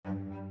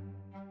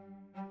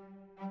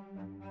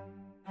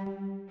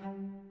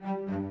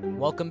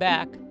Welcome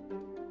back.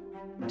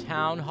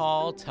 Town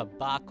Hall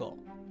debacle.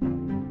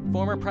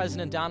 Former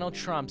President Donald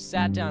Trump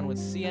sat down with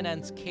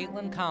CNN's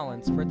Kaitlan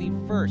for the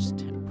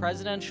first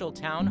presidential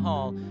town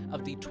hall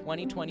of the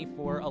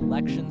 2024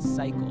 election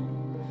cycle.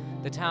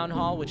 The town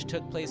hall, which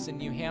took place in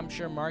New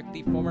Hampshire, marked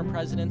the former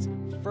president's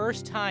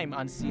first time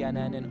on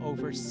CNN in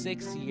over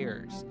 6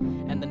 years,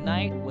 and the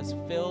night was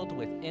filled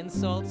with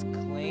insults,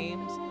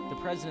 claims, the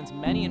president's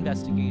many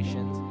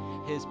investigations,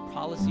 his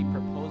policy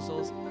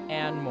proposals,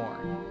 and more.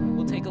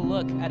 We'll take a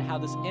look at how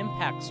this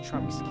impacts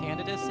Trump's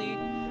candidacy,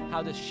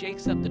 how this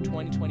shakes up the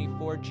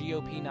 2024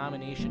 GOP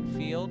nomination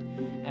field,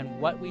 and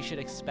what we should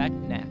expect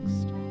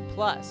next.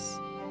 Plus,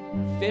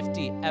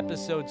 50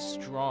 episodes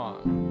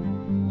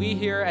strong. We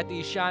here at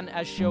the Ishaan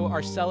S Show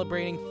are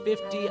celebrating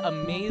 50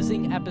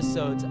 amazing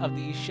episodes of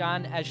the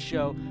Ishaan S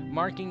Show,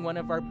 marking one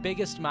of our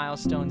biggest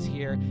milestones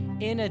here,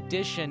 in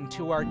addition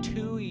to our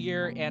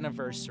 2-year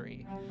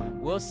anniversary.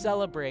 We'll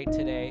celebrate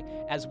today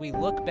as we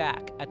look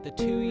back at the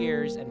 2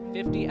 years and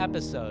 50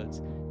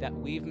 episodes that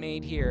we've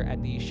made here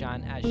at the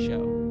Ishaan S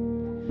Show.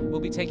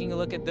 We'll be taking a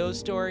look at those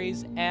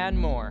stories and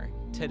more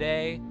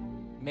today,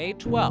 May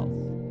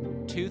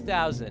 12th,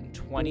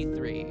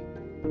 2023.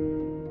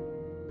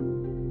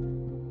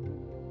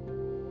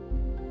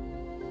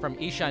 From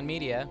Ishaan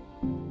Media,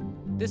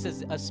 this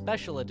is a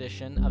special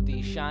edition of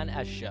the Ishaan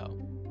S Show.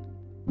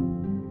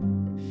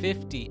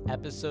 50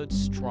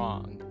 episodes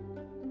strong.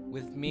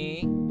 With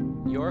me,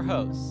 your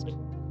host,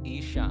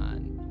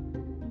 Ishaan.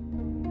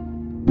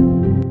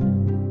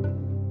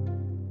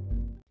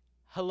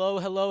 Hello,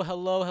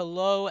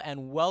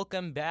 and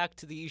welcome back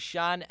to the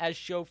Ishaan S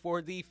Show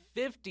for the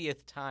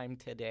 50th time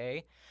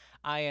today.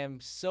 I am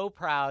so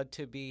proud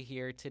to be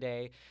here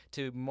today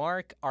to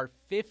mark our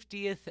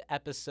 50th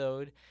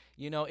episode.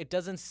 You know, it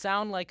doesn't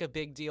sound like a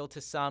big deal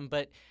to some,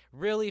 but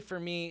really for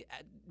me,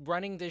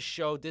 running this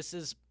show, this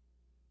is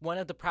one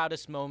of the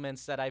proudest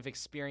moments that I've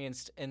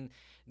experienced in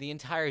the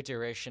entire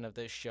duration of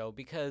this show,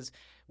 because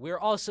we're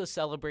also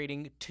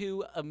celebrating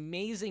 2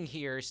 amazing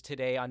years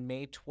today on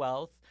May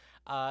 12th.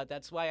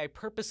 That's why I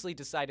purposely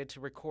decided to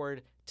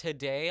record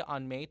today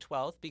on May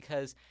 12th,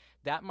 because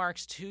that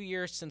marks 2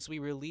 years since we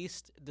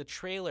released the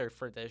trailer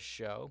for this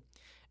show.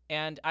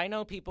 And I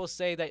know people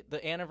say that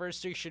the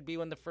anniversary should be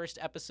when the first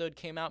episode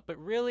came out, but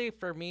really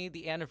for me,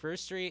 the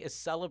anniversary is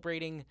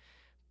celebrating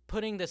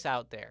putting this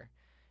out there.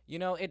 You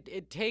know,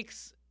 it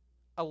takes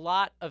a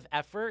lot of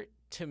effort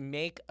to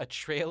make a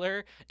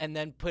trailer and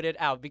then put it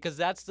out, because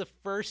that's the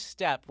first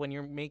step when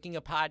you're making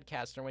a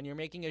podcast or when you're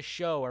making a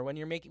show or when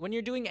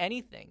you're doing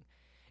anything.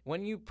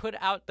 When you put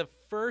out the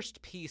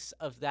first piece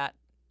of that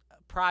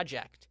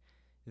project,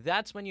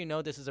 that's when you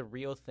know this is a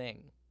real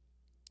thing.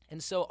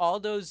 And so all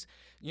those,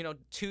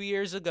 2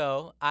 years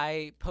ago,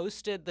 I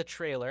posted the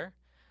trailer.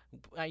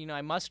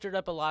 I mustered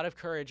up a lot of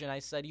courage and I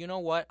said, you know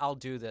what, I'll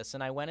do this.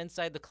 And I went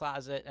inside the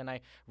closet and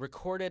I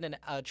recorded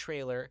a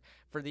trailer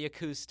for the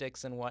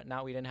acoustics and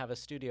whatnot. We didn't have a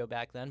studio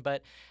back then,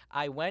 but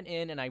I went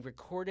in and I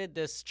recorded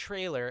this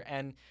trailer.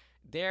 And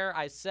there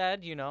I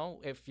said,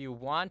 if you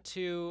want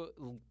to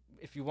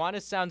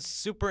sound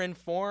super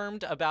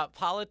informed about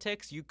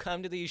politics, you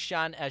come to the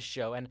Ishaan S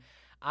Show. And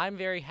I'm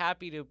very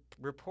happy to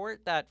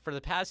report that for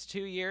the past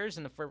 2 years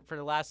and for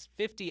the last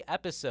 50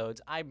 episodes,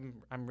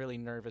 I'm really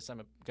nervous.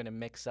 I'm going to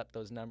mix up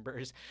those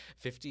numbers,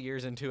 50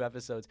 years and 2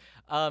 episodes.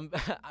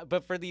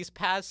 But for these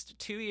past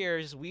 2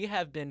 years, we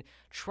have been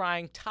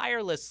trying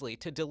tirelessly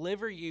to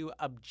deliver you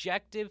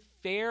objective,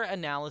 fair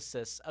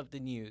analysis of the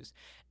news.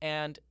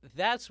 And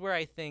that's where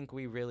I think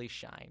we really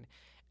shine.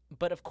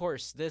 But of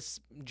course, this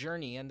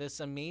journey and this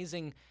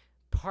amazing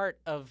part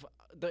of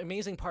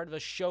the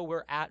show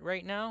we're at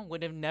right now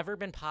would have never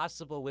been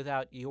possible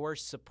without your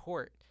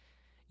support.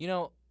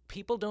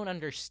 People don't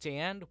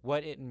understand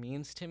what it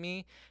means to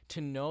me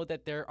to know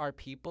that there are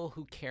people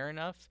who care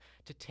enough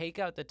to take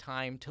out the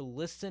time to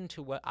listen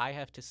to what I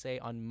have to say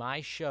on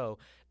my show,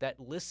 that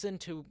listen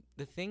to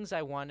the things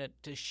I wanted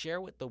to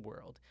share with the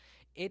world.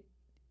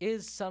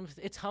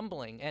 It's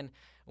humbling. And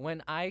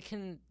when I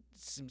can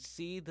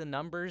see the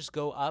numbers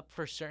go up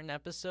for certain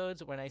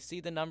episodes, when I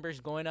see the numbers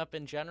going up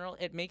in general,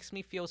 it makes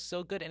me feel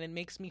so good, and it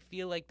makes me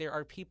feel like there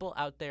are people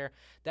out there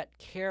that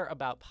care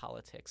about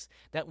politics,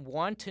 that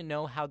want to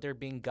know how they're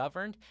being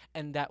governed,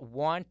 and that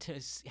want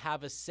to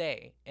have a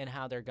say in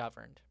how they're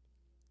governed.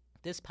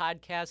 This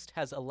podcast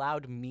has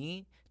allowed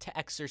me to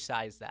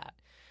exercise that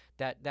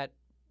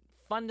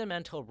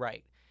fundamental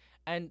right.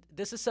 And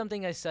this is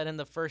something I said in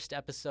the first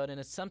episode, and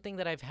it's something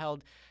that I've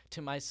held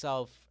to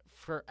myself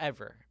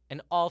forever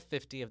in all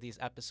 50 of these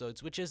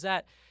episodes, which is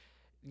that,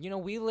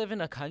 we live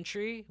in a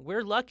country,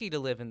 we're lucky to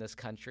live in this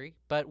country,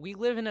 but we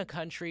live in a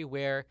country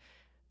where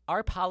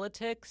our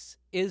politics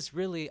is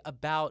really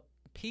about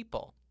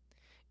people.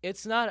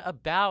 It's not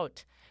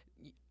about,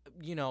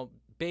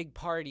 big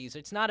parties.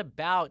 It's not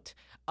about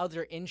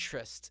other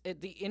interests.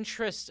 The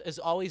interest is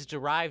always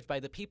derived by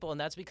the people,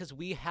 and that's because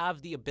we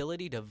have the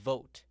ability to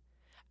vote.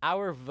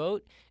 Our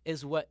vote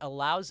is what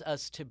allows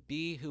us to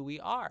be who we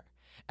are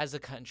as a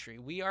country.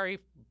 We are a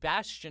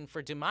bastion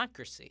for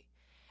democracy.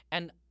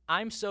 And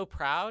I'm so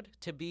proud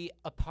to be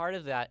a part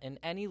of that in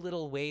any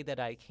little way that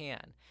I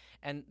can.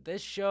 And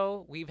this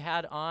show we've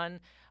had on,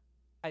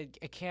 I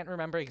can't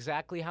remember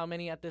exactly how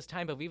many at this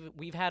time, but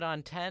we've had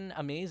on 10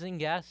 amazing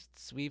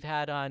guests. We've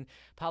had on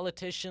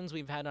politicians.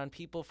 We've had on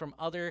people from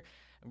other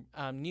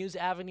news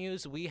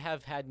avenues. We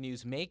have had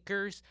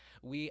newsmakers.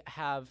 We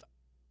have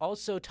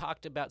also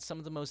talked about some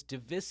of the most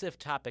divisive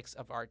topics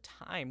of our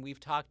time. We've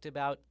talked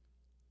about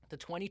the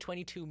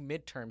 2022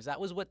 midterms.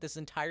 That was what this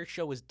entire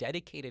show was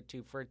dedicated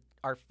to for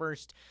our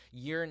first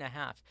year and a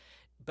half.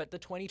 But the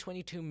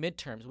 2022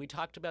 midterms, we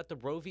talked about the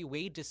Roe v.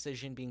 Wade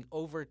decision being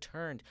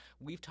overturned.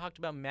 We've talked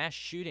about mass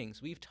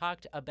shootings. We've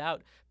talked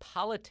about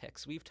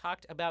politics. We've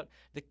talked about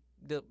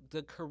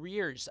the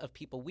careers of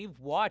people. We've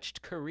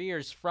watched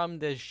careers from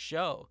this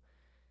show.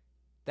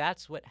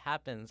 That's what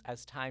happens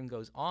as time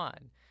goes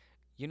on.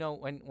 You know,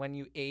 when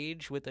you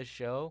age with a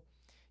show,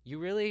 you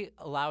really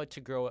allow it to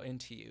grow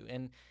into you.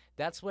 And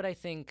that's what I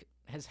think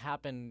has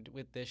happened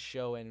with this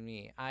show and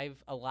me.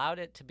 I've allowed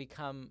it to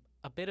become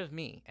a bit of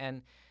me.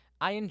 And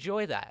I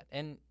enjoy that,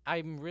 and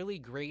I'm really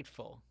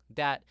grateful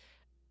that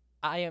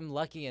I am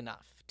lucky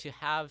enough to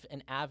have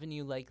an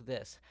avenue like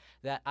this,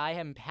 that I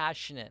am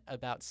passionate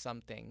about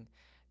something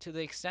to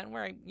the extent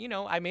where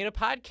I made a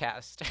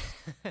podcast.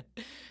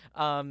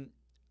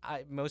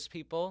 Most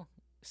people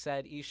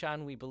said,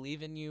 Ishaan, we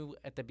believe in you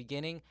at the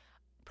beginning.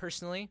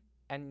 Personally,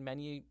 and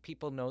many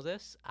people know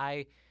this,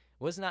 I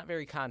was not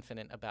very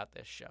confident about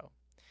this show.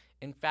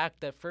 In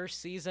fact, the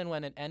first season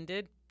when it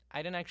ended,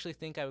 I didn't actually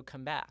think I would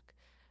come back.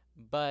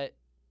 But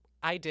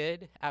I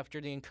did after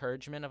the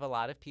encouragement of a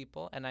lot of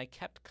people, and I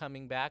kept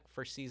coming back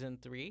for season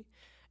 3.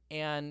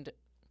 And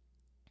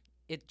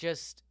it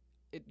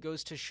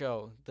goes to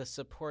show the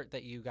support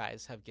that you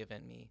guys have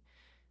given me.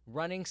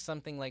 Running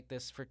something like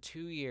this for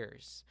 2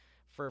 years,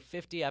 for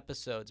 50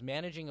 episodes,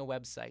 managing a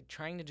website,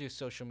 trying to do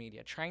social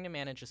media, trying to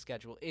manage a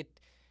schedule,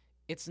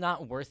 it's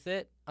not worth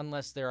it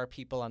unless there are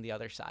people on the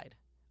other side.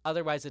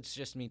 Otherwise, it's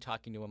just me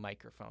talking to a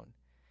microphone.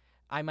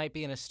 I might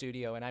be in a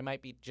studio and I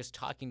might be just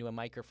talking to a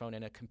microphone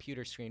and a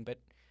computer screen, but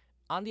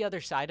on the other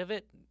side of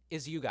it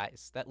is you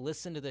guys that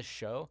listen to this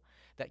show,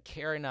 that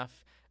care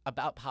enough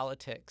about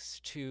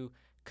politics to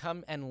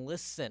come and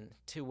listen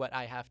to what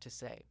I have to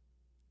say.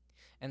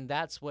 And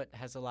that's what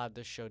has allowed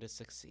this show to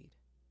succeed.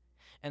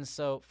 And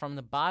so from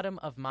the bottom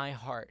of my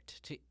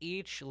heart to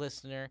each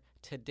listener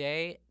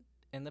today,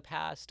 in the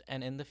past,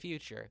 and in the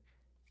future,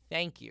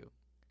 thank you.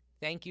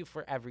 Thank you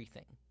for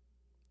everything.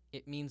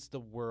 It means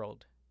the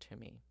world to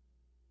me.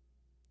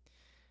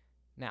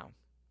 Now,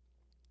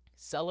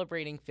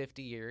 celebrating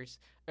 50 years,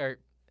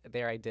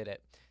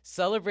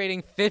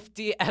 celebrating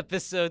 50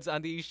 episodes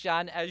on the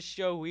Ishaan S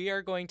Show, we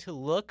are going to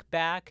look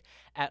back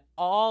at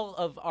all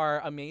of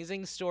our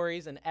amazing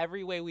stories in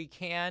every way we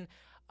can,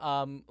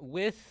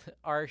 with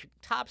our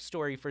top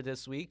story for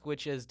this week,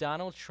 which is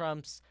Donald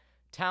Trump's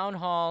town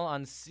hall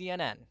on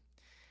CNN.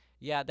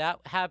 Yeah, that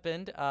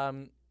happened.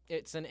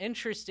 It's an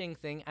interesting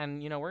thing,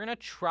 and we're gonna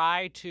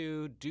try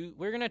to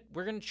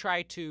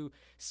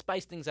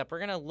spice things up. We're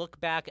gonna look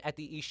back at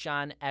the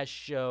Ishaan S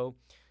Show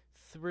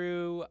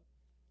through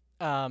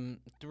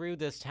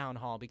this town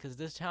hall, because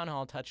this town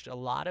hall touched a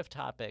lot of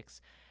topics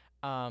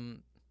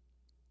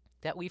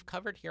that we've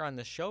covered here on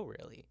the show,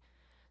 really.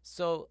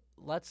 So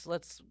let's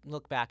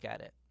look back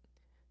at it.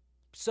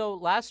 So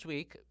last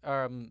week,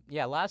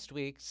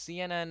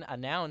 CNN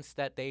announced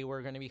that they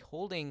were going to be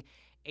holding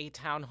a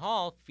town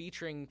hall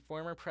featuring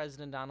former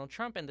President Donald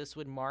Trump, and this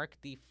would mark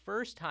the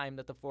first time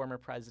that the former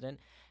president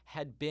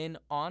had been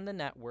on the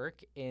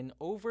network in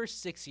over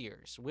 6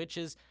 years, which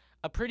is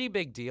a pretty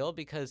big deal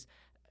because,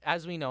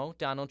 as we know,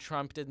 Donald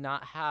Trump did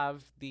not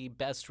have the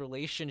best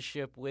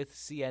relationship with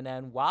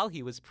CNN while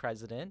he was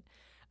president,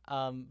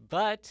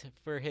 but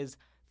for his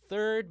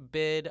third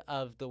bid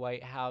of the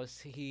White House,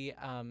 he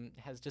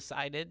had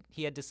decided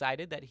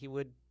that he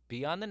would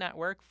be on the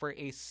network for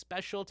a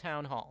special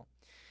town hall.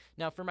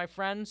 Now, for my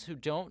friends who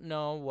don't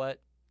know what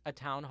a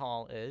town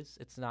hall is,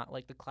 it's not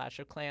like the Clash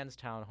of Clans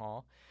town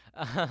hall.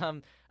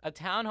 A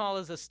town hall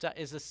is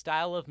a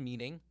style of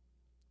meeting.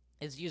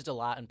 It's used a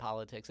lot in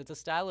politics. It's a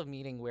style of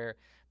meeting where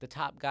the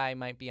top guy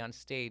might be on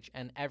stage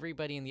and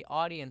everybody in the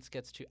audience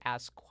gets to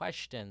ask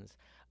questions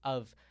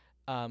of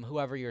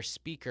whoever your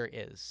speaker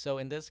is. So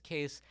in this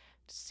case,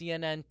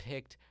 CNN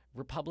picked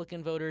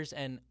Republican voters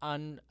and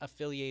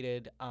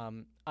unaffiliated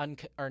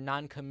or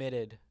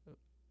non-committed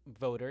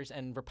voters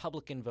and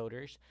Republican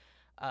voters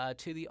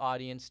to the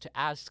audience to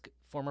ask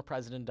former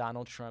President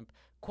Donald Trump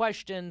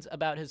questions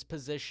about his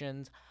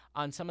positions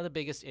on some of the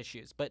biggest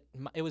issues. But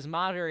it was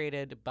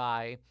moderated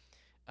by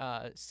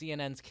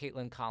CNN's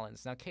Kaitlan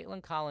Collins. Now,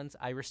 Kaitlan Collins,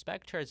 I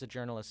respect her as a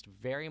journalist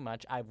very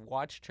much. I've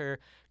watched her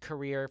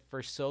career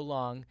for so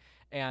long,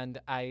 and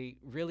I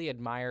really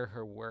admire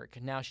her work.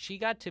 Now, she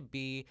got to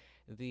be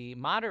the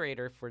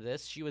moderator for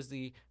this. She was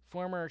the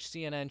former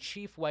CNN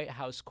chief White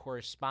House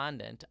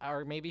correspondent,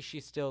 or maybe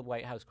she's still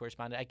White House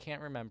correspondent. I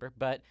can't remember,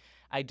 but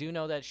I do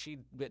know that she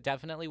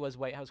definitely was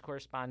White House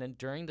correspondent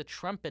during the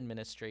Trump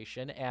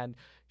administration, and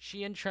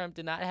she and Trump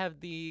did not have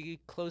the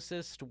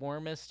closest,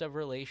 warmest of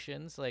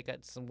relations. Like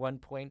at some one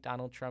point,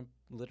 Donald Trump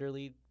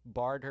literally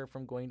barred her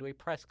from going to a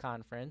press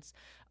conference.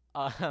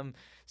 Um,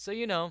 so,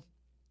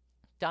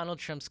 Donald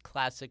Trump's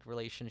classic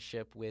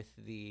relationship with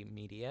the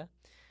media.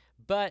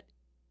 But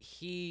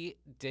he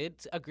did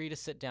agree to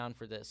sit down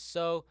for this.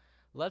 So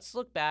let's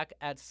look back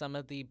at some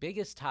of the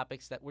biggest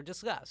topics that were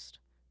discussed.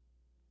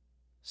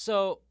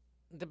 So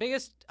the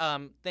biggest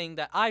thing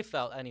that I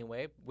felt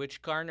anyway,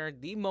 which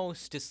garnered the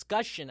most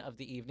discussion of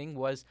the evening,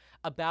 was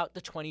about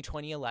the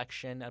 2020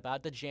 election,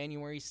 about the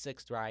January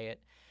 6th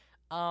riot.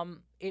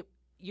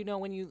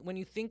 When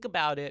you think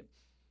about it,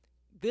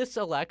 this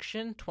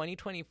election,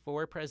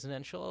 2024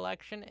 presidential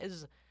election,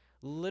 is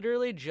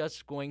literally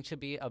just going to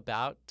be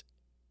about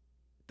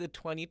the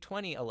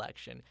 2020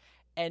 election.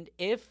 And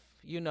if,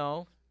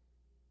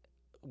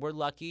 we're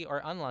lucky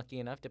or unlucky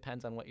enough,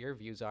 depends on what your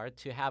views are,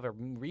 to have a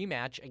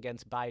rematch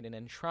against Biden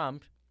and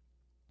Trump,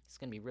 it's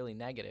going to be really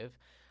negative.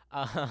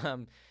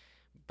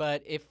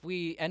 But if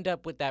we end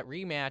up with that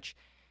rematch,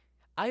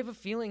 I have a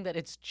feeling that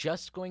it's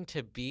just going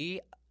to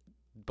be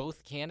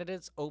both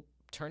candidates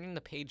turning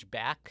the page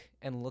back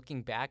and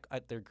looking back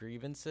at their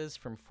grievances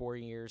from 4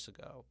 years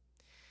ago.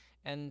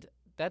 And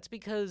that's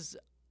because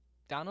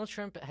Donald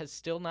Trump has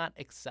still not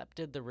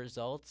accepted the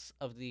results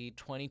of the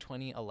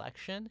 2020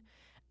 election.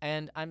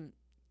 And I'm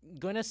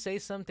going to say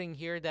something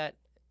here that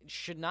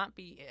shouldn't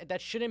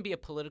be a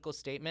political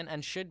statement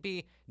and should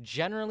be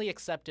generally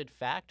accepted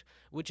fact,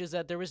 which is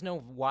that there was no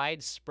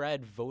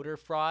widespread voter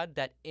fraud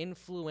that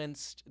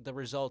influenced the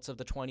results of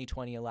the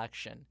 2020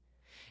 election.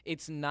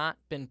 It's not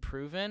been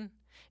proven.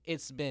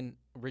 It's been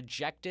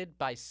rejected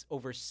by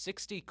over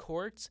 60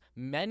 courts,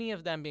 many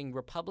of them being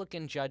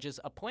Republican judges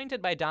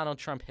appointed by Donald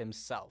Trump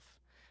himself.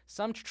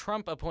 Some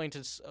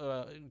Trump-appointed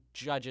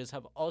judges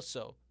have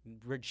also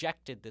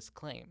rejected this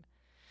claim.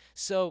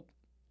 So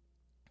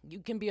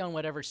you can be on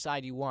whatever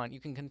side you want. You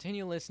can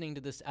continue listening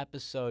to this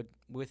episode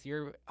with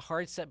your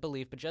hard-set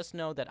belief, but just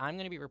know that I'm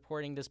going to be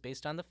reporting this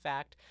based on the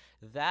fact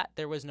that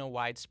there was no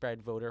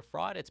widespread voter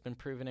fraud. It's been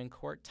proven in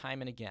court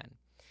time and again.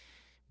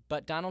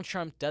 But Donald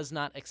Trump does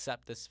not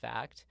accept this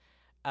fact,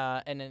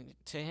 and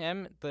to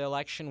him, the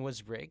election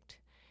was rigged.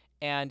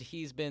 And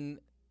he's been,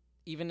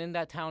 even in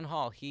that town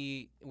hall,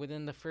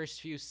 within the first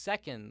few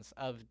seconds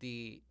of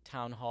the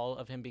town hall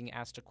of him being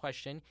asked a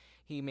question,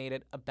 he made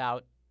it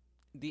about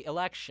the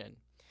election.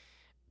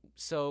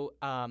 So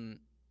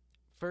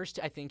first,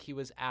 I think he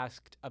was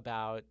asked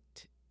about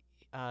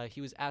the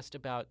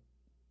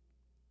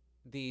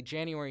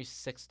January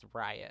 6th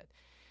riot.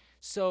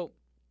 So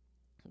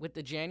with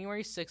the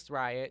January 6th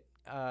riot,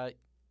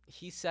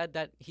 he said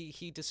that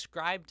he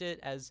described it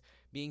as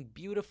being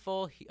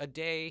beautiful, a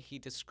day. He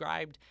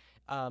described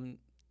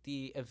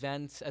the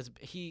events as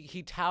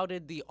he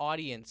touted the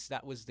audience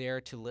that was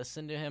there to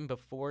listen to him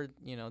before,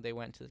 they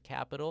went to the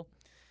Capitol.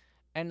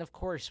 And of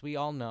course, we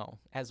all know,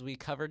 as we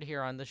covered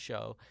here on the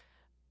show,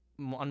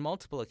 on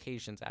multiple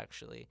occasions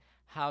actually,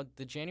 how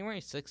the January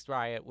 6th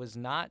riot was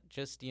not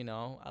just,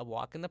 a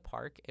walk in the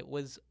park. It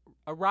was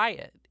a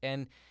riot.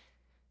 And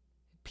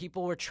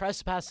people were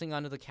trespassing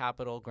onto the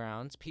Capitol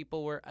grounds.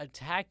 People were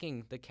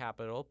attacking the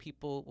Capitol.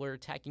 People were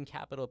attacking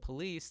Capitol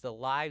Police. The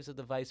lives of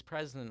the vice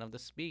president, of the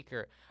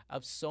speaker,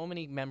 of so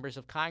many members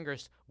of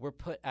Congress were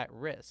put at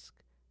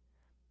risk.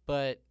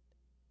 But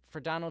for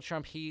Donald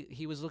Trump,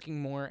 he was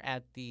looking more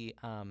at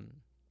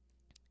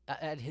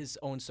at his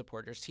own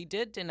supporters. He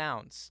did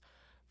denounce,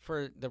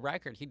 for the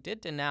record,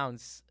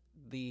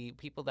 the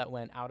people that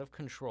went out of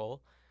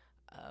control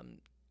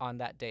on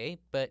that day,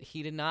 but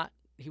he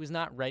was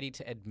not ready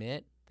to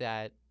admit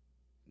that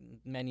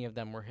many of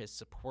them were his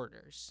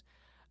supporters.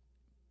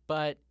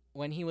 But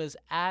when he was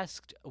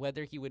asked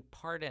whether he would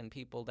pardon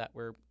people that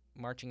were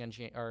marching on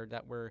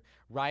that were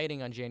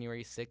rioting on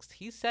January 6th,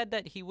 he said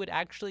that he would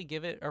actually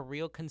give it a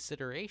real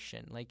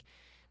consideration. Like,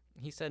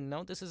 he said,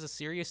 no, this is a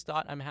serious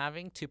thought I'm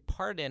having to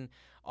pardon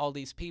all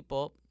these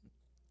people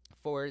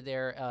for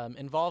their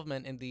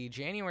involvement in the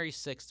January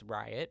 6th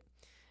riot.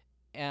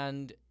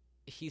 And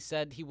he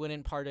said he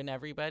wouldn't pardon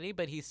everybody,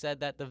 but he said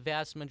that the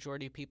vast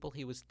majority of people,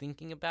 he was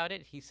thinking about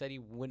it. He said he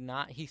would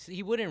not.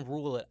 He wouldn't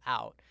rule it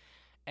out.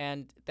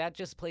 And that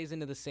just plays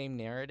into the same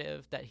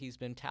narrative that he's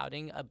been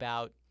touting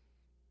about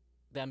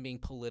them being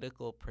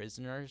political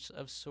prisoners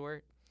of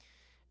sort.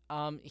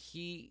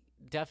 He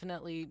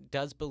definitely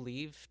does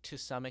believe to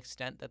some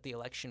extent that the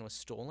election was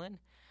stolen.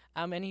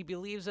 And he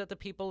believes that the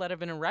people that have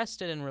been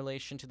arrested in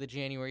relation to the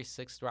January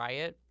 6th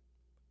riot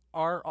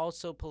are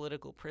also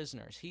political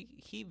prisoners.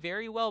 He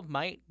very well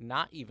might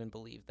not even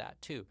believe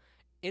that, too.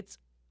 It's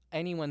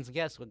anyone's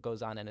guess what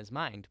goes on in his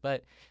mind.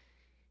 But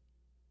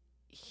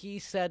he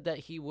said that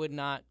he would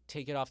not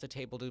take it off the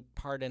table to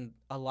pardon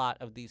a lot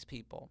of these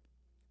people.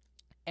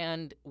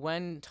 And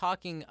when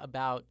talking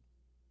about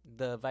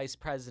the vice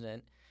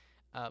president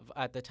of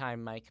at the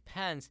time, Mike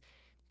Pence,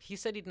 he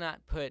said he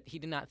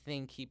did not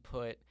think he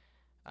put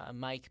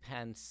Mike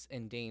Pence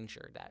in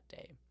danger that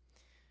day.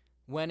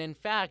 When in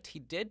fact he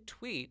did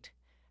tweet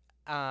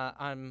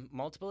on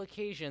multiple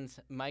occasions,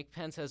 Mike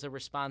Pence has a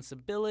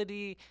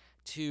responsibility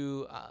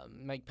to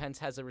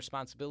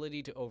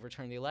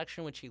overturn the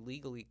election, which he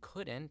legally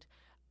couldn't.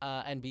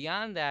 And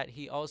beyond that,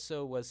 he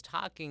also was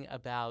talking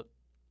about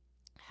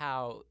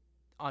how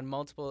on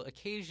multiple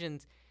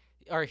occasions,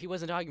 or he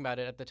wasn't talking about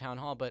it at the town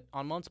hall, but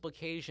on multiple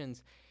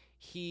occasions,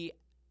 he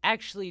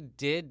actually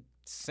did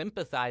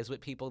sympathize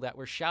with people that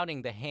were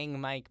shouting the "Hang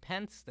Mike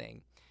Pence"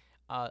 thing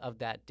of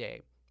that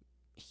day.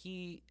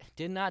 He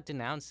did not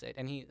denounce it,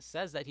 and he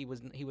says that he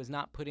was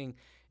not putting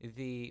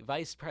the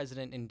vice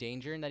president in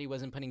danger, and that he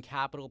wasn't putting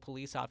Capitol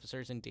Police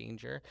officers in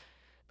danger.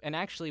 And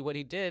actually, what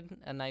he did,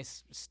 a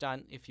nice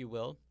stunt, if you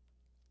will,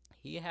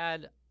 he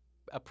had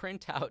a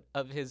printout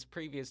of his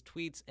previous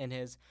tweets in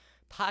his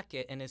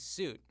pocket in his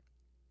suit.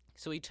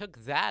 So he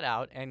took that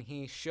out and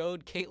he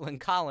showed Kaitlan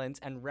Collins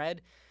and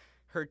read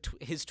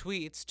his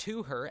tweets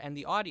to her and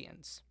the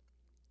audience.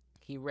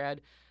 He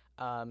read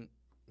the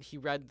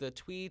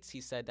tweets.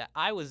 He said that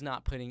I was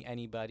not putting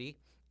anybody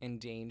in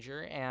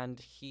danger, and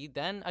he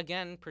then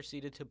again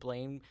proceeded to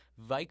blame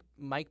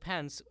Mike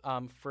Pence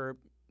for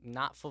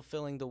not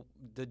fulfilling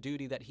the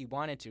duty that he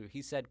wanted to.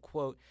 He said,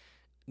 quote,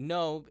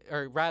 no,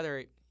 or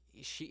rather,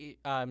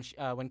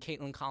 when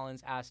Kaitlan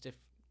Collins asked if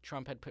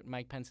Trump had put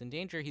Mike Pence in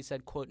danger, he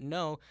said, quote,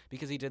 no,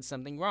 because he did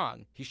something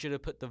wrong. He should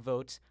have put the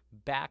votes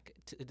back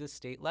to the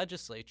state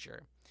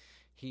legislature.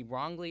 He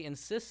wrongly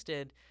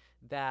insisted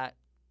that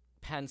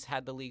Pence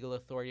had the legal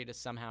authority to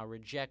somehow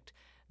reject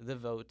the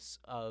votes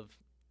of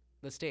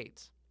the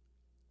states.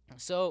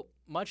 So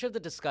much of the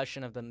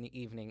discussion of the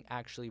evening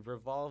actually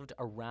revolved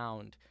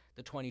around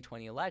the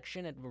 2020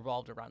 election. It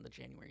revolved around the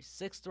January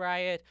 6th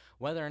riot,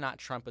 whether or not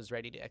Trump was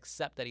ready to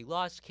accept that he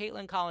lost.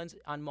 Kaitlan Collins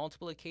on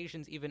multiple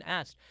occasions even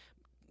asked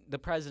the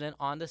president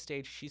on the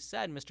stage, she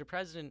said, Mr.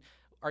 President,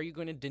 are you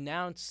going to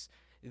denounce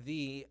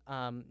the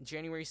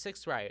January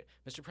 6th riot?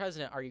 Mr.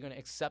 President, are you going to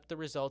accept the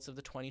results of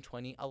the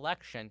 2020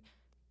 election?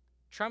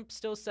 Trump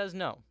still says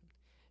no.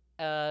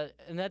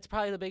 And that's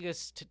probably the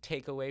biggest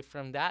takeaway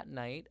from that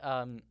night,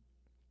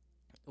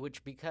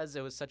 which, because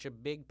it was such a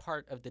big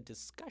part of the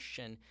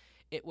discussion,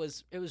 it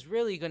was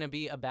really going to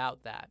be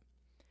about that.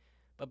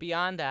 But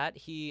beyond that,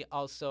 he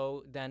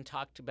also then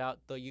talked about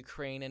the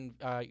Ukraine and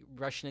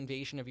Russian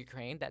invasion of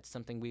Ukraine. That's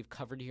something we've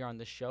covered here on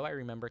the show. I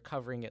remember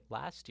covering it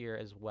last year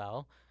as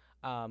well,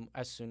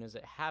 as soon as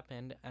it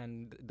happened.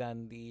 And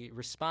then the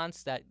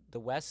response that the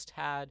West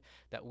had,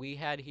 that we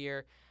had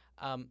here,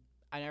 and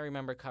I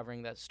remember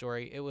covering that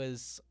story. It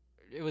was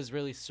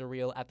really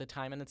surreal at the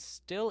time, and it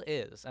still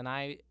is. And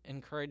I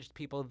encouraged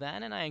people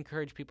then, and I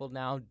encourage people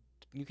now.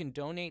 You can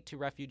donate to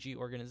refugee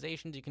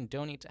organizations. You can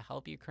donate to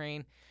help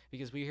Ukraine,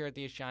 because we here at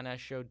the Ishaan S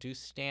Show do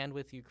stand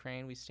with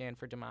Ukraine. We stand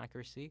for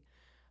democracy.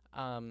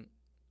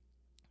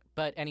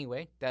 But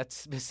anyway,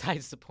 that's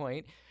besides the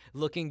point.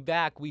 Looking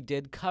back, we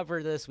did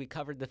cover this. We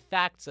covered the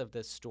facts of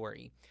this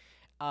story.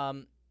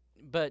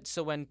 But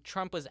so when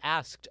Trump was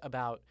asked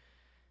about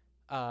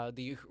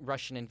the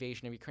Russian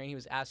invasion of Ukraine, he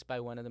was asked by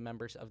one of the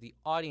members of the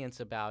audience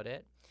about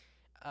it.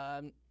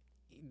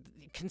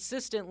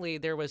 Consistently,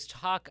 there was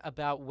talk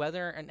about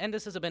whether, and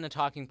this has been a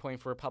talking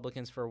point for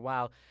Republicans for a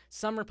while.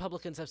 Some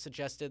Republicans have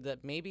suggested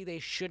that maybe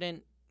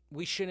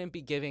we shouldn't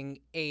be giving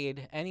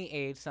any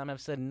aid. Some have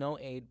said no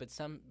aid, but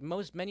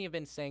many have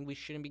been saying we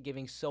shouldn't be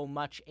giving so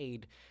much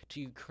aid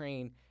to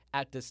Ukraine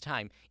at this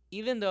time.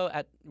 Even though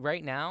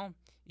right now,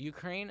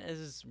 Ukraine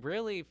is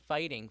really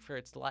fighting for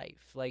its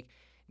life. Like,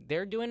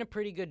 they're doing a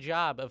pretty good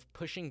job of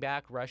pushing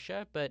back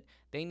Russia, but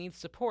they need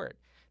support.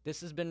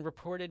 This has been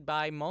reported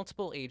by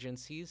multiple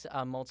agencies,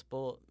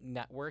 multiple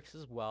networks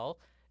as well.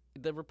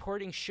 The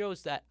reporting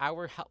shows that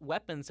our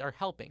weapons are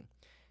helping.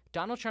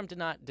 Donald Trump did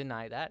not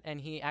deny that, and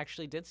he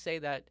actually did say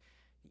that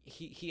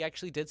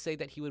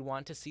he would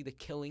want to see the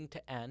killing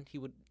to end.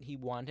 He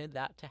wanted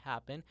that to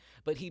happen,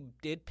 but he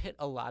did put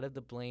a lot of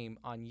the blame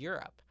on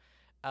Europe.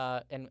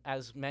 And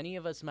as many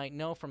of us might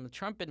know from the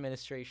Trump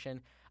administration,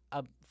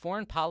 a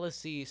foreign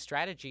policy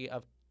strategy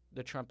of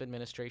the Trump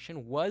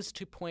administration was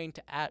to point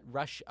at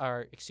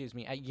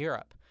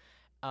Europe.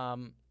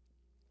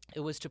 It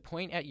was to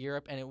point at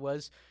Europe, and it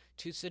was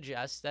to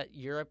suggest that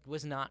Europe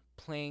was not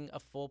playing a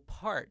full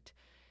part.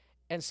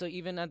 And so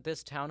even at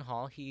this town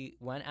hall, he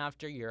went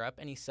after Europe,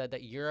 and he said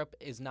that Europe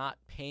is not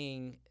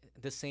paying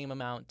the same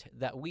amount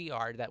that we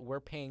are, that we're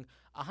paying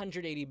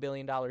 $180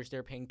 billion,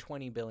 they're paying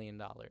 $20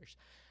 billion.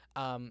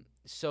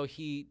 So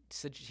he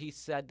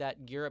said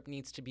that Europe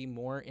needs to be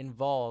more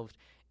involved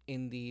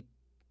in the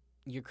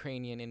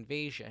Ukrainian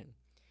invasion.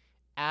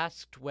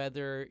 Asked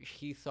whether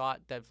he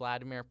thought that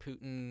Vladimir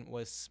Putin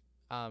was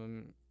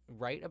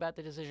right about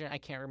the decision, I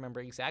can't remember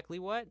exactly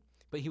what,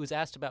 but he was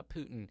asked about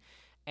Putin.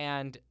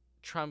 And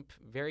Trump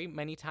very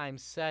many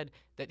times said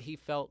that he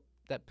felt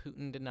that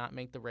Putin did not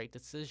make the right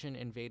decision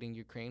invading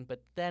Ukraine,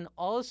 but then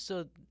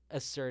also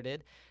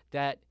asserted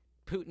that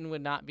Putin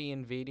would not be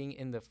invading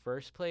in the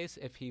first place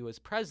if he was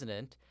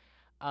president,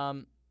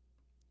 um,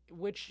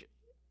 which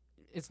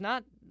is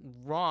not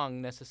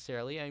wrong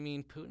necessarily. I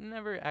mean, Putin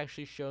never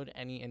actually showed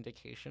any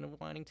indication of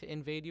wanting to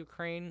invade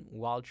Ukraine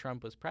while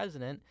Trump was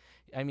president.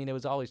 I mean, it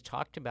was always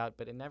talked about,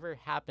 but it never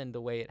happened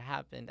the way it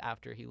happened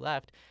after he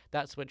left.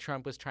 That's what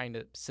Trump was trying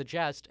to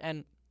suggest,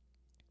 and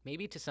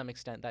maybe to some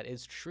extent that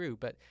is true,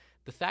 but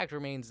the fact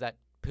remains that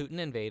Putin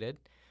invaded,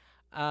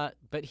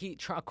 but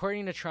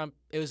according to Trump,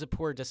 it was a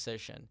poor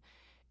decision.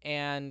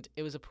 And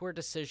it was a poor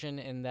decision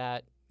in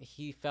that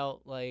he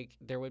felt like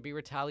there would be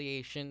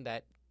retaliation,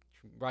 that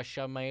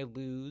Russia may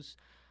lose.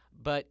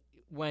 But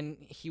when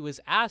he was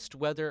asked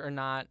whether or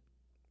not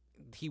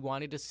he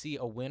wanted to see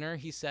a winner,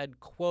 he said,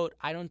 quote,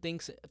 I don't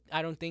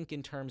think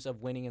in terms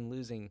of winning and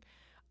losing.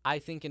 I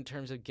think in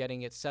terms of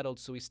getting it settled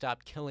so we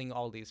stop killing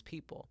all these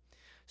people.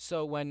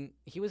 So when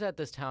he was at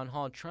this town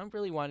hall, Trump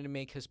really wanted to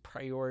make his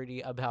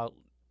priority about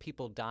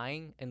people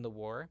dying in the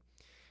war.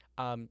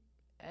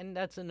 And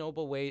that's a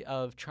noble way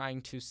of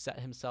trying to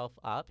set himself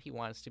up. He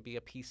wants to be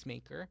a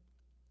peacemaker.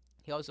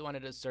 He also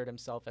wanted to assert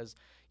himself as,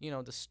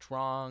 the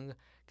strong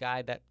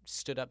guy that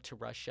stood up to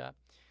Russia.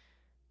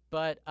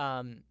 But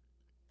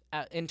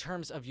in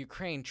terms of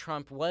Ukraine,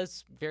 Trump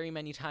was very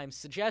many times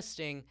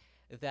suggesting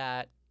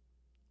that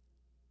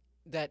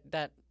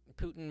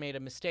Putin made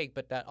a mistake,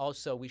 but that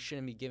also we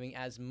shouldn't be giving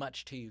as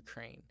much to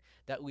Ukraine,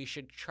 that we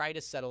should try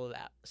to settle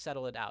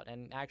it out.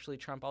 And actually,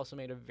 Trump also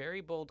made a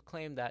very bold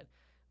claim that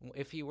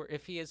if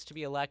he is to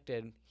be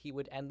elected, he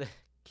would end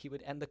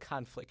the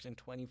conflict in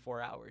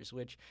 24 hours,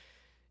 which,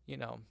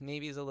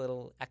 maybe is a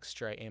little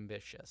extra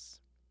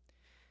ambitious.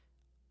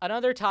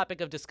 Another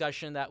topic of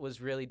discussion that was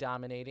really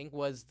dominating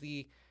was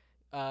the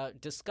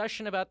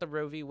discussion about the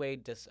Roe v.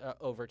 Wade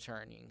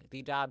overturning,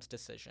 the Dobbs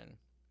decision.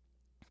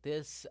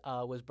 This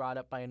was brought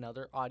up by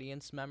another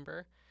audience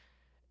member.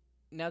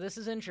 Now, this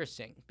is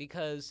interesting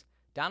because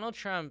Donald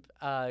Trump,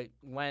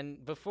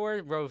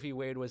 before Roe v.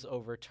 Wade was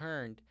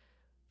overturned,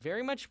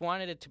 very much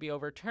wanted it to be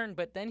overturned,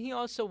 but then he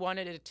also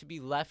wanted it to be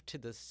left to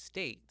the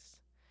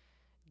states.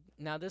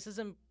 Now, this is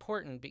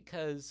important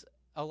because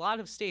a lot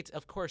of states,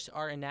 of course,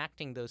 are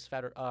enacting those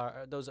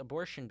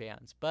abortion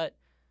bans, but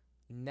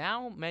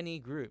now many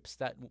groups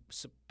that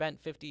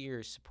spent 50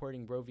 years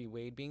supporting Roe v.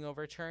 Wade being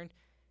overturned,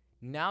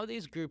 now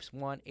these groups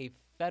want a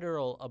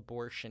federal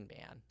abortion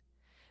ban,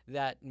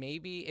 that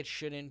maybe it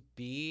shouldn't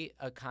be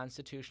a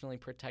constitutionally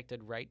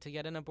protected right to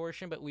get an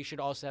abortion, but we should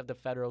also have the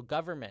federal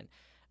government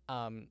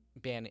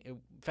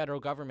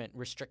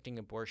restricting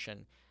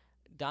abortion.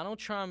 Donald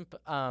Trump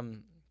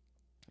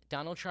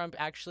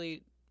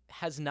actually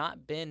has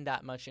not been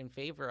that much in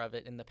favor of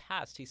it in the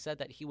past. He said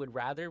that he would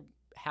rather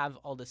have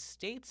all the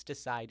states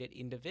decide it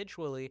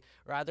individually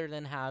rather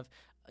than have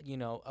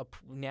a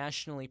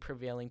nationally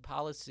prevailing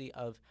policy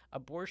of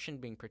abortion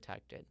being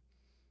protected.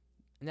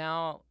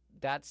 Now,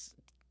 that's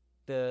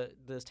the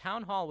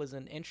town hall was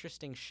an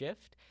interesting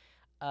shift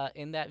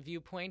in that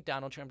viewpoint.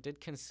 Donald Trump did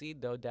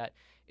concede, though, that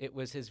it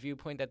was his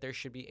viewpoint that there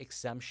should be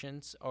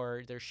exceptions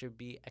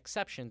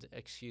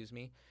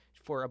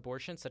for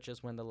abortion, such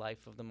as when the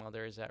life of the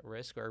mother is at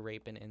risk or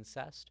rape and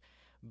incest.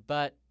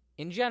 But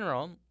in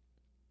general,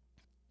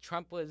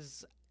 Trump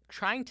was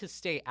trying to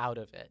stay out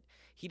of it.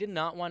 He did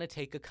not want to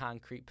take a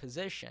concrete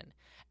position.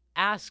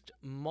 Asked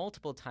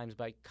multiple times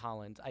by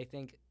Collins, I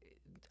think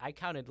I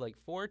counted like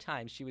 4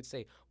 times, she would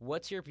say,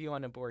 what's your view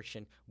on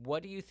abortion?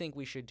 What do you think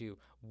we should do?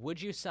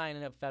 Would you sign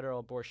a federal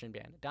abortion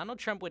ban? Donald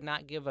Trump would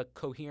not give a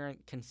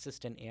coherent,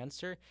 consistent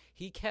answer.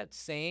 He kept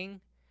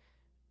saying,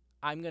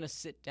 I'm going to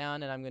sit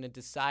down and I'm going to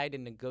decide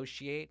and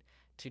negotiate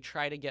to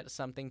try to get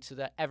something so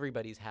that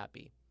everybody's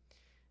happy,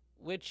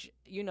 which,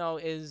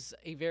 is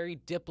a very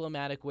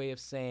diplomatic way of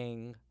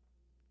saying,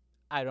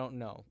 I don't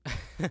know.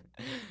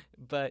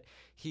 But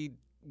he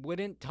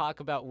wouldn't talk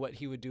about what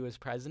he would do as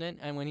president.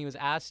 And when he was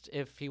asked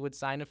if he would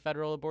sign a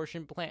federal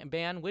abortion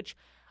ban, which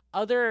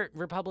other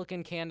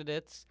Republican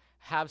candidates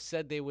have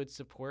said they would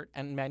support,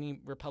 and many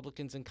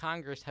Republicans in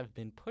Congress have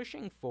been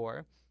pushing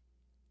for,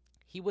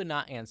 he would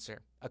not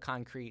answer a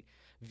concrete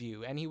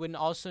view. And he would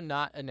also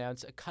not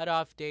announce a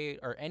cutoff date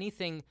or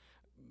anything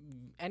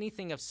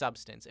of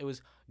substance. It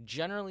was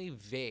generally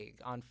vague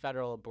on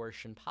federal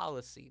abortion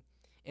policy.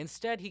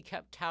 Instead, he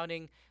kept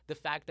touting the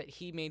fact that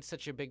he made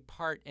such a big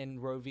part in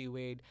Roe v.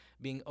 Wade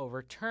being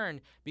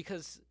overturned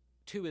because,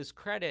 to his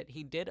credit,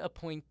 he did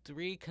appoint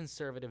 3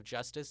 conservative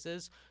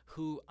justices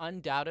who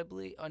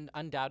undoubtedly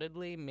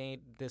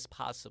made this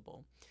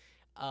possible.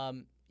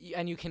 And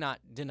you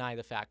cannot deny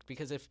the fact,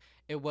 because if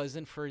it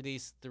wasn't for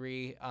these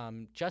 3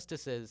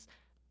 justices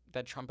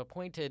that Trump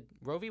appointed,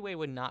 Roe v. Wade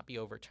would not be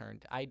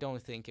overturned. I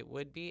don't think it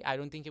would be. I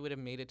don't think it would have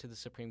made it to the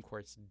Supreme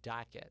Court's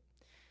docket.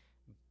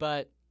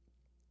 But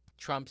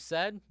Trump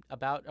said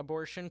about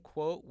abortion,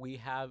 quote, we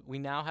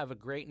now have a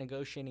great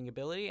negotiating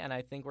ability, and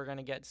I think we're going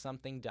to get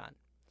something done.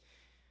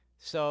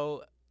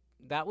 So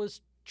that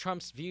was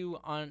Trump's view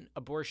on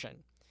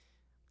abortion.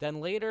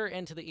 Then later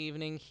into the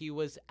evening, he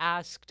was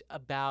asked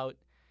about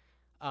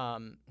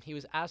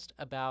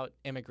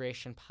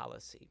immigration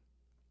policy.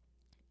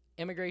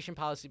 immigration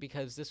policy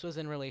because this was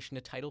in relation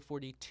to Title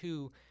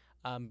 42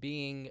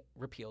 being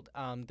repealed.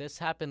 This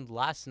happened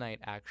last night,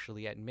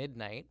 actually, at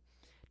midnight.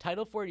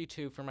 Title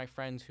 42, for my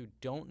friends who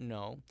don't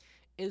know,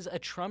 is a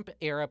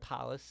Trump-era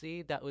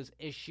policy that was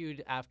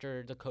issued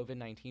after the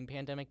COVID-19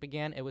 pandemic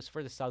began. It was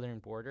for the southern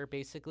border.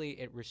 Basically,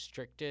 it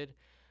restricted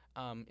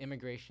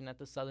immigration at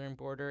the southern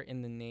border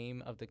in the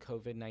name of the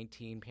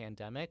COVID-19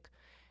 pandemic.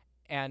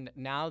 And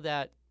now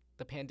that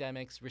the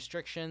pandemic's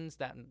restrictions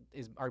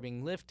are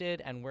being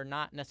lifted and we're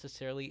not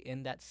necessarily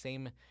in that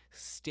same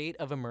state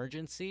of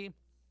emergency,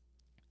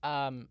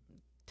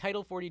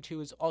 Title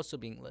 42 is also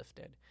being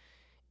lifted.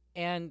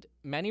 And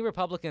many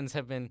Republicans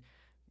have been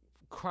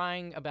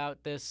crying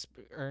about this,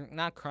 or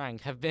not crying,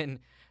 have been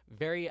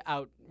very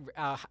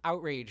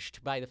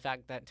outraged by the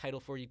fact that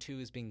Title 42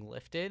 is being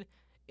lifted,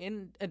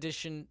 in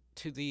addition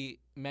to the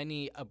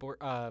many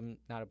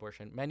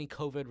many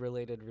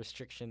COVID-related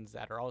restrictions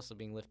that are also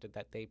being lifted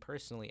that they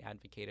personally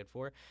advocated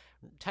for.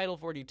 Title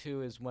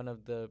 42 is one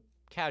of the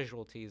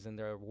casualties in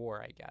their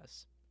war, I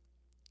guess.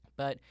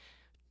 But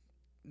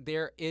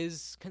there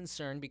is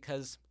concern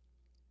because,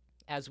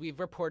 as we've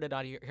reported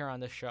on here on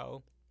the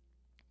show,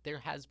 there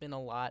has been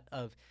a lot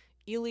of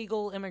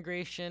illegal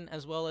immigration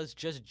as well as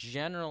just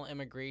general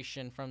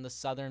immigration from the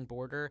southern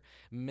border.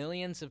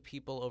 Millions of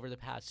people over the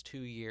past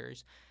 2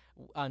 years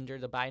under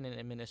the Biden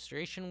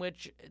administration,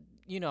 which,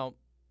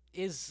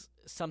 is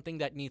something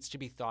that needs to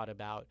be thought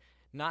about.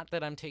 Not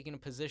that I'm taking a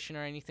position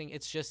or anything.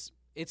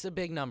 It's a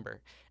big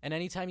number. And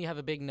anytime you have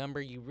a big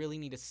number, you really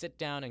need to sit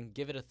down and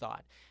give it a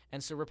thought.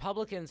 And so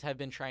Republicans have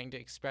been trying to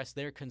express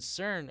their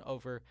concern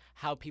over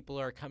how people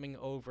are coming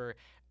over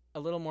a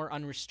little more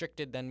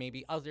unrestricted than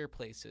maybe other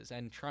places.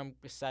 And Trump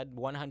said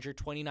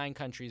 129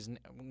 countries,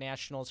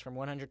 nationals from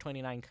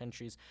 129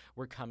 countries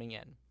were coming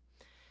in.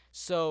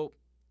 So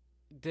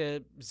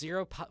the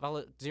zero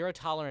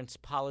tolerance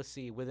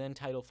policy within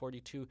Title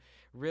 42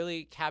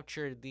 really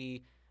captured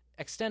the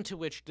extent to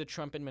which the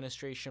Trump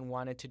administration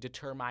wanted to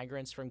deter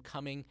migrants from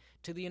coming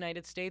to the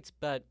United States.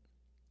 But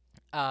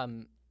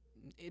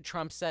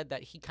Trump said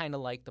that he kind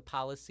of liked the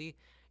policy.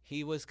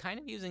 He was kind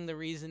of using the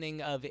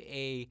reasoning of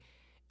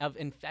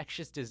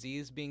infectious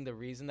disease being the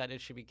reason that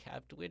it should be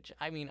kept, which,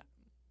 I mean,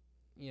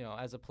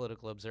 as a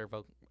political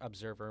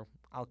observer,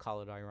 I'll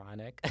call it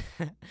ironic.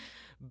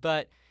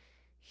 But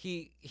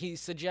he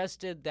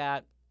suggested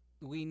that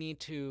we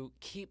need to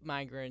keep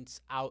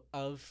migrants out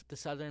of the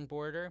southern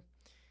border.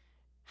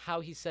 How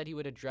he said he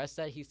would address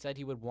that, he said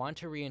he would want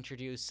to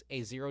reintroduce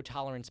a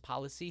zero-tolerance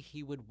policy.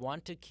 He would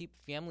want to keep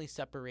family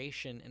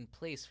separation in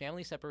place.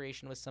 Family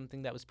separation was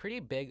something that was pretty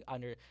big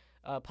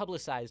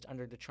publicized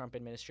under the Trump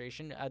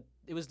administration.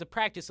 It was the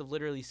practice of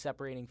literally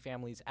separating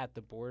families at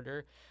the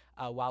border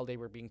while they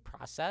were being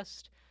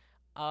processed.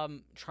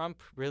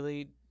 Trump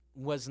really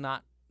was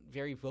not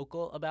very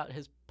vocal about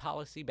his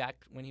policy back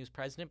when he was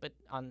president, but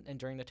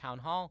during the town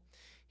hall,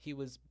 he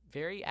was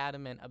very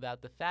adamant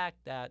about the fact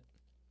that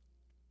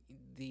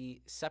the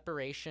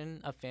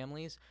separation of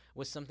families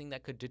was something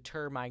that could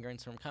deter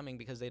migrants from coming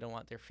because they don't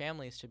want their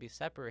families to be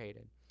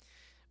separated.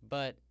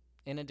 But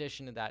in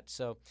addition to that,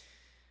 so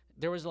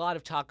there was a lot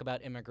of talk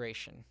about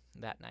immigration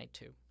that night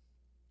too.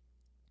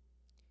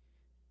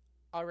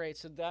 All right,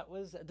 so that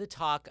was the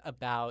talk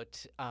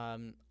about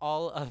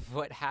all of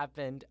what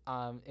happened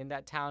in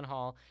that town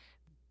hall.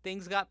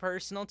 Things got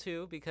personal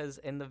too, because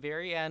in the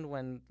very end,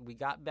 when we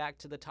got back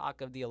to the talk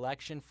of the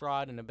election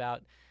fraud and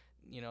about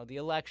the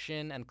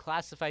election and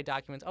classified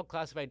documents. Oh,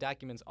 classified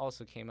documents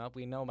also came up.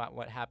 We know about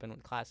what happened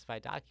with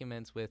classified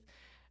documents with,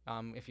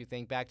 if you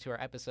think back to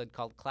our episode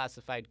called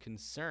Classified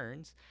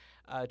Concerns,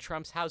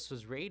 Trump's house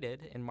was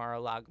raided in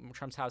Mar-a-Lago.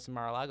 Trump's house in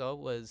Mar-a-Lago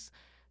was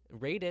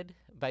raided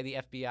by the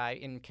FBI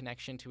in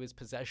connection to his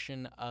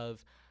possession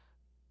of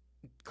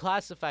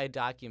classified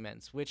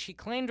documents, which he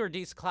claimed were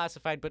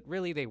declassified, but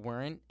really they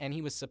weren't. And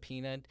he was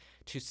subpoenaed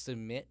to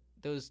submit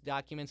those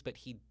documents, but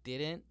he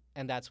didn't.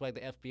 And that's why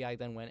the FBI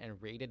then went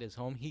and raided his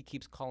home. He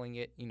keeps calling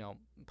it,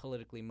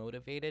 politically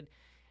motivated.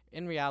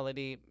 In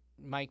reality,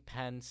 Mike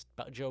Pence,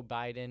 Joe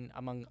Biden,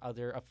 among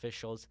other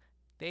officials,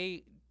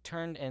 they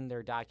turned in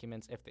their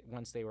documents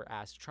once they were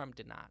asked. Trump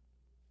did not.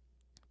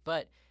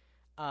 But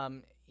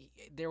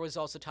there was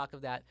also talk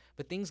of that.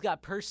 But things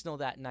got personal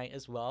that night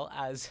as well,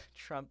 as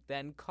Trump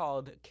then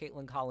called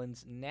Kaitlan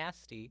Collins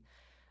nasty,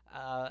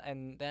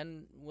 and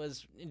then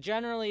was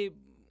generally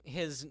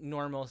his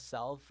normal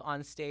self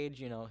on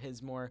stage,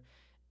 his more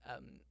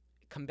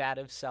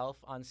combative self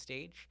on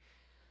stage.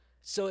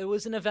 So it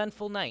was an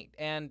eventful night.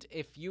 And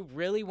if you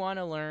really want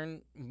to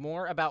learn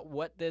more about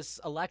what this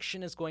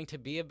election is going to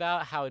be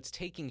about, how it's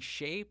taking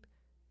shape,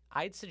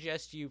 I'd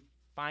suggest you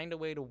find a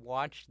way to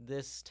watch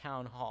this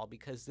town hall,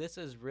 because this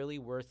is really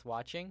worth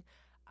watching.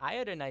 I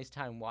had a nice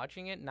time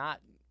watching it,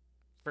 not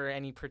for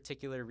any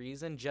particular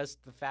reason,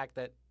 just the fact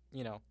that,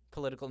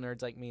 political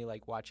nerds like me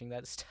like watching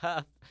that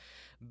stuff.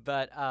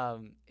 But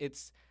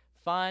it's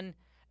fun,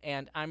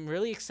 and I'm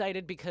really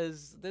excited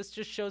because this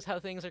just shows how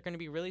things are going to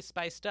be really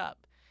spiced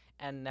up.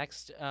 And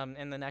next,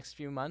 in the next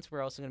few months,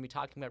 we're also going to be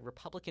talking about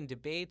Republican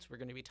debates. We're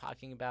going to be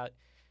talking about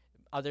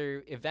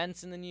other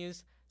events in the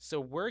news. So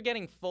we're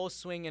getting full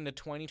swing into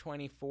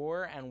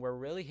 2024, and we're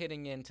really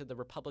hitting into the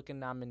Republican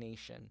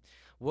nomination.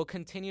 We'll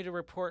continue to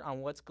report on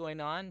what's going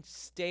on.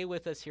 Stay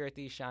with us here at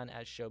the Ishaan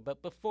S Show.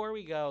 But before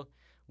we go,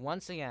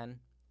 once again,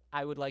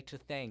 I would like to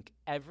thank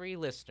every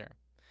listener,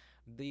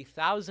 the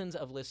thousands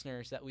of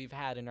listeners that we've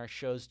had in our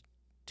show's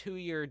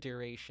 2-year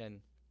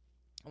duration.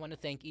 I want to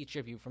thank each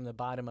of you from the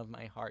bottom of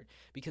my heart,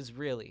 because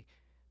really,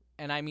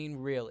 and I mean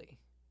really,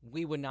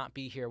 we would not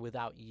be here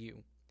without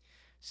you.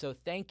 So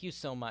thank you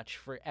so much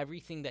for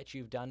everything that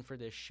you've done for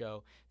this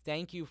show.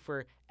 Thank you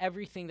for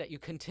everything that you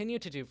continue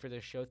to do for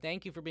this show.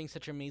 Thank you for being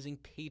such amazing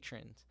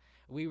patrons.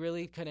 We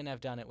really couldn't have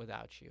done it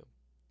without you.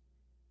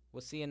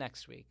 We'll see you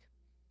next week.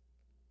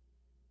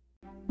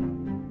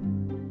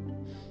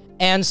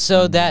 And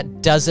so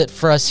that does it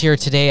for us here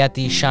today at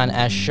the Ishaan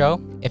S Show.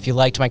 If you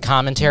liked my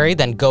commentary,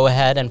 then go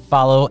ahead and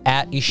follow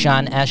at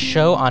Ishaan S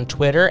Show on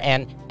Twitter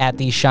and at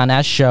the Ishaan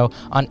S Show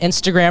on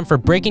Instagram for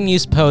breaking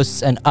news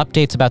posts and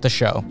updates about the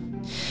show.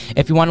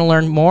 If you want to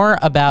learn more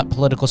about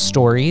political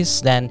stories,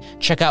 then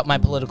check out my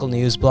political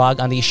news blog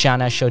on the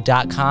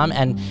IshaanSshow.com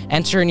and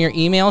enter in your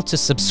email to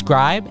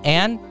subscribe,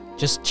 and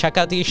just check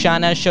out the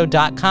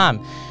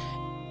IshaanSshow.com.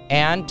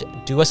 And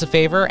do us a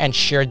favor and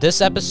share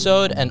this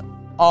episode and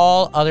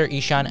all other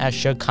Ishaan S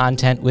Show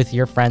content with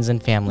your friends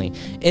and family.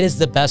 It is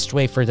the best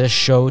way for this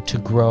show to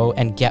grow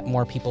and get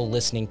more people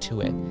listening to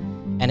it,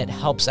 and it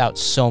helps out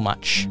so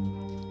much.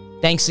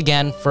 Thanks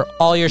again for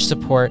all your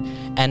support,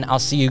 and I'll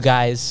see you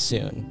guys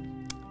soon.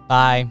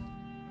 Bye.